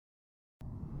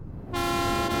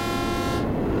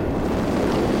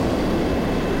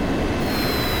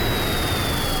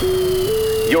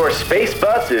Your space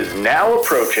bus is now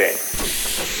approaching.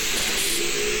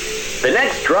 The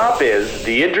next drop is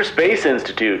the Interspace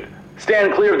Institute.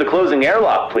 Stand clear of the closing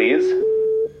airlock, please.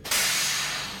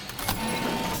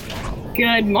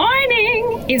 Good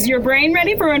morning! Is your brain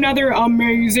ready for another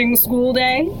amazing school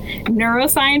day?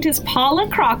 Neuroscientist Paula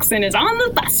Croxson is on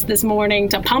the bus this morning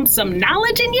to pump some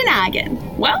knowledge in your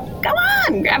noggin. Well, come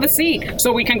on, grab a seat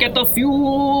so we can get the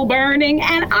fuel burning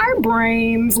and our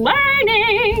brains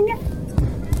learning.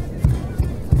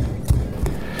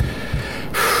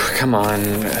 Come on,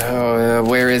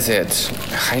 where is it?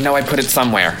 I know I put it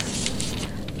somewhere.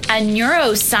 A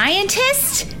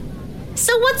neuroscientist?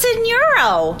 So what's a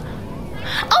neuro?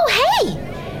 Oh,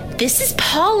 hey! This is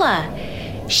Paula.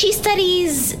 She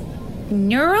studies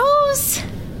neuros?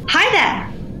 Hi there.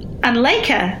 I'm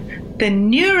Leica. The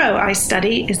neuro I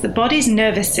study is the body's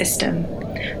nervous system,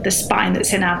 the spine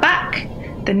that's in our back,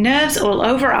 the nerves all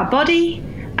over our body,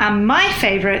 and my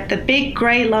favorite, the big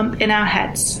grey lump in our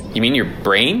heads. You mean your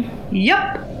brain?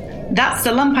 Yup. That's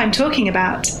the lump I'm talking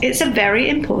about. It's a very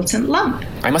important lump.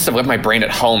 I must have left my brain at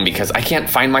home because I can't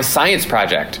find my science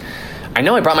project. I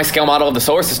know I brought my scale model of the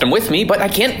solar system with me, but I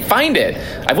can't find it.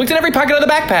 I've looked in every pocket of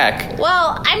the backpack.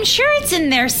 Well, I'm sure it's in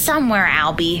there somewhere,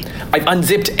 Albie. I've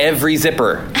unzipped every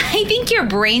zipper. I think your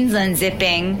brain's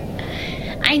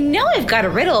unzipping. I know I've got a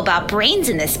riddle about brains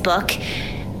in this book.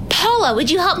 Paula,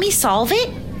 would you help me solve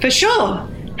it? For sure.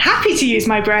 Happy to use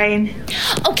my brain.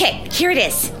 Okay, here it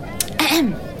is.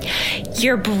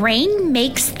 Your brain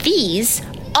makes these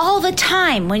all the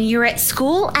time when you're at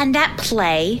school and at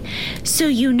play, so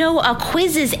you know a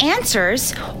quiz's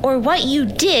answers or what you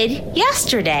did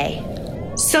yesterday.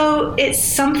 So it's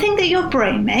something that your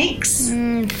brain makes?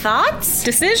 Thoughts?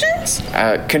 Decisions?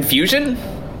 Confusion?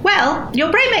 Well,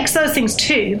 your brain makes those things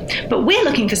too, but we're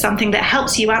looking for something that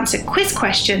helps you answer quiz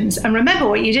questions and remember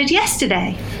what you did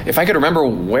yesterday. If I could remember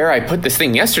where I put this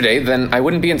thing yesterday, then I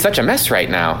wouldn't be in such a mess right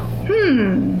now.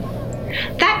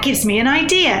 That gives me an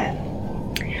idea.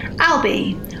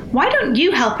 Albie, why don't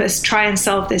you help us try and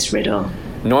solve this riddle?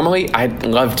 Normally, I'd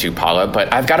love to, Paula,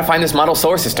 but I've got to find this model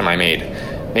solar system I made.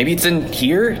 Maybe it's in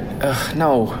here?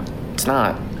 No, it's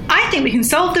not. I think we can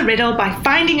solve the riddle by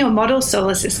finding your model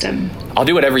solar system. I'll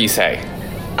do whatever you say.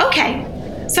 Okay,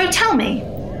 so tell me,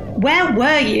 where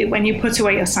were you when you put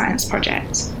away your science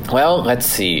project? Well, let's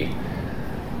see.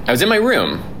 I was in my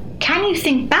room. Can you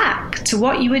think back to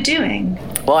what you were doing?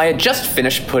 Well, I had just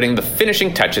finished putting the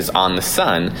finishing touches on the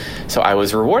sun, so I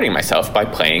was rewarding myself by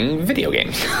playing video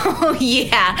games. Oh,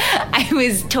 yeah. I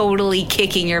was totally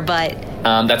kicking your butt.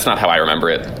 That's not how I remember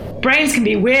it. Brains can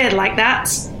be weird like that.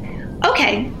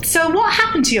 Okay, so what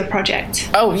happened to your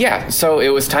project? Oh, yeah, so it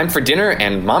was time for dinner,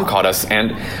 and Mom called us,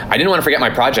 and I didn't want to forget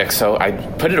my project, so I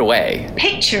put it away.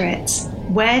 Picture it.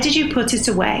 Where did you put it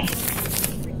away?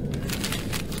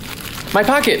 My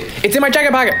pocket! It's in my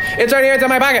jacket pocket! It's right here, it's in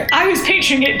my pocket! I was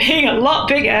picturing it being a lot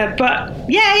bigger, but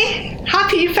yay!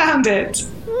 Happy you found it.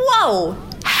 Whoa!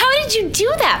 How did you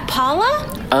do that,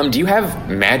 Paula? Do you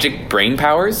have magic brain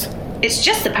powers? It's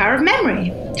just the power of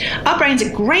memory. Our brains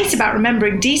are great about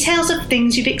remembering details of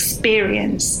things you've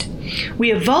experienced.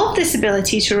 We evolved this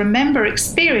ability to remember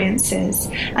experiences,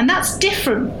 and that's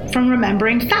different from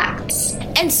remembering facts.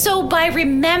 And so by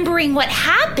remembering what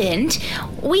happened,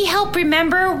 we help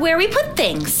remember where we put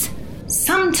things.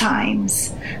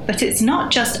 Sometimes, but it's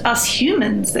not just us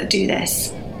humans that do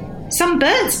this. Some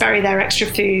birds bury their extra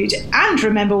food and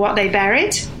remember what they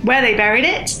buried, where they buried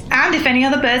it, and if any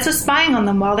other birds are spying on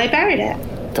them while they buried it.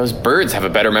 Those birds have a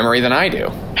better memory than I do.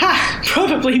 Ha!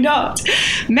 Probably not.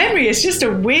 Memory is just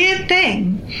a weird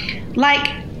thing. Like,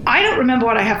 I don't remember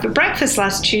what I had for breakfast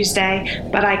last Tuesday,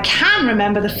 but I can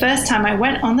remember the first time I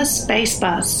went on the space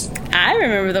bus. I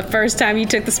remember the first time you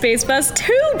took the space bus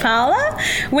too, Paula.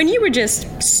 When you were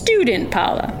just student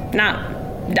Paula,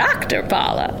 not Dr.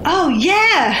 Paula. Oh,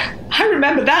 yeah. I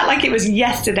remember that like it was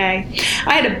yesterday.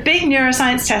 I had a big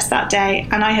neuroscience test that day,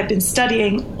 and I had been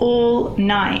studying all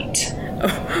night.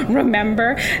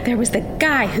 Remember, there was the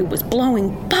guy who was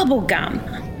blowing bubble gum.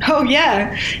 Oh,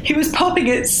 yeah. He was popping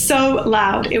it so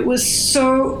loud. It was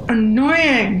so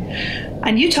annoying.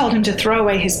 And you told him to throw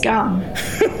away his gum.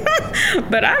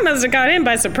 But I must have caught him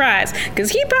by surprise,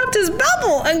 because he popped his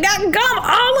bubble and got gum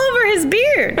all over his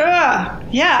beard.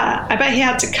 Yeah, I bet he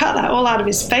had to cut that all out of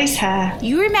his face hair.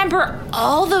 You remember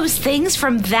all those things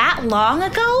from that long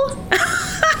ago?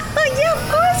 Yeah,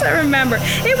 of course I remember.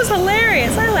 It was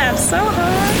hilarious. I laughed so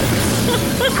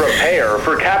hard. Prepare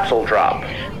for capsule drop.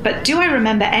 But do I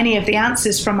remember any of the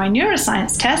answers from my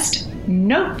neuroscience test?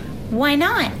 Nope. Why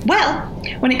not? Well,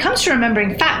 when it comes to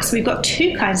remembering facts, we've got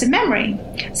two kinds of memory.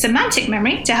 Semantic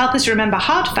memory, to help us remember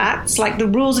hard facts like the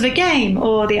rules of a game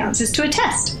or the answers to a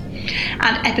test.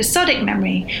 And episodic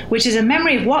memory, which is a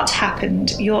memory of what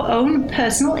happened, your own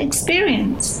personal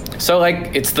experience. So,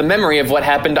 like, it's the memory of what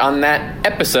happened on that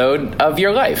episode of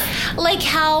your life. Like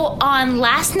how on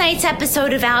last night's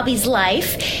episode of Albie's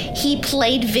life, he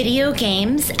played video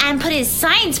games and put his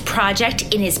science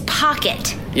project in his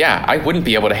pocket. Yeah, I wouldn't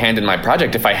be able to hand in my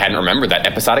project if I hadn't remembered that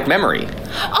episodic memory.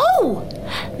 Oh,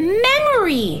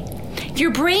 memory!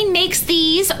 Your brain makes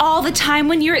these all the time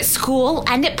when you're at school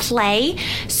and at play,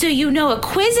 so you know a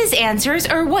quiz's answers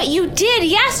or what you did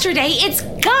yesterday. It's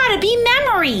gotta be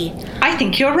memory. I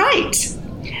think you're right.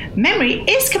 Memory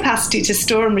is capacity to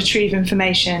store and retrieve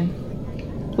information.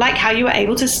 Like how you were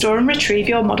able to store and retrieve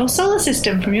your model solar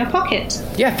system from your pocket.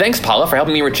 Yeah, thanks, Paula, for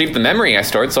helping me retrieve the memory I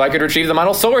stored so I could retrieve the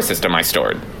model solar system I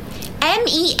stored.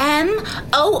 MEMORY.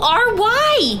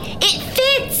 It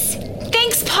fits.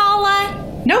 Thanks, Paula.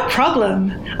 No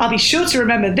problem. I'll be sure to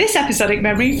remember this episodic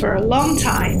memory for a long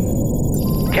time.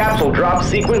 Capsule drop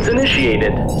sequence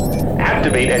initiated.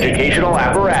 Activate educational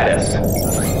apparatus.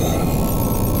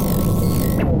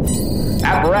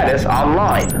 Apparatus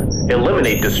online.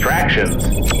 Eliminate distractions.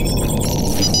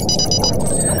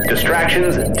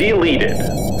 Distractions deleted.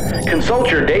 Consult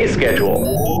your day schedule.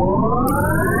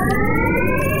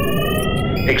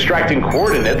 Extracting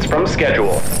coordinates from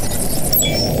schedule.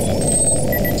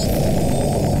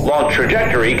 Launch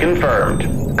trajectory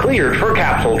confirmed. Cleared for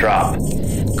capsule drop.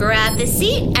 Grab the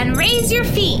seat and raise your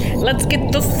feet. Let's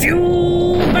get the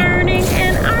fuel burning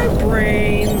and our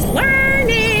brains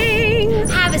learning.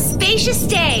 Have a spacious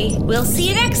day. We'll see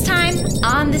you next time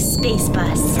on the Space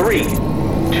Bus. 3,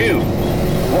 2,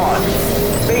 1.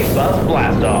 Space bus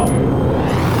blast off.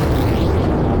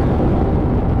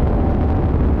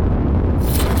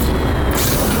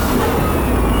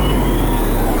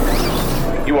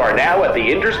 You are now at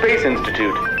the Interspace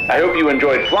Institute. I hope you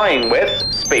enjoyed flying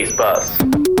with Space Bus.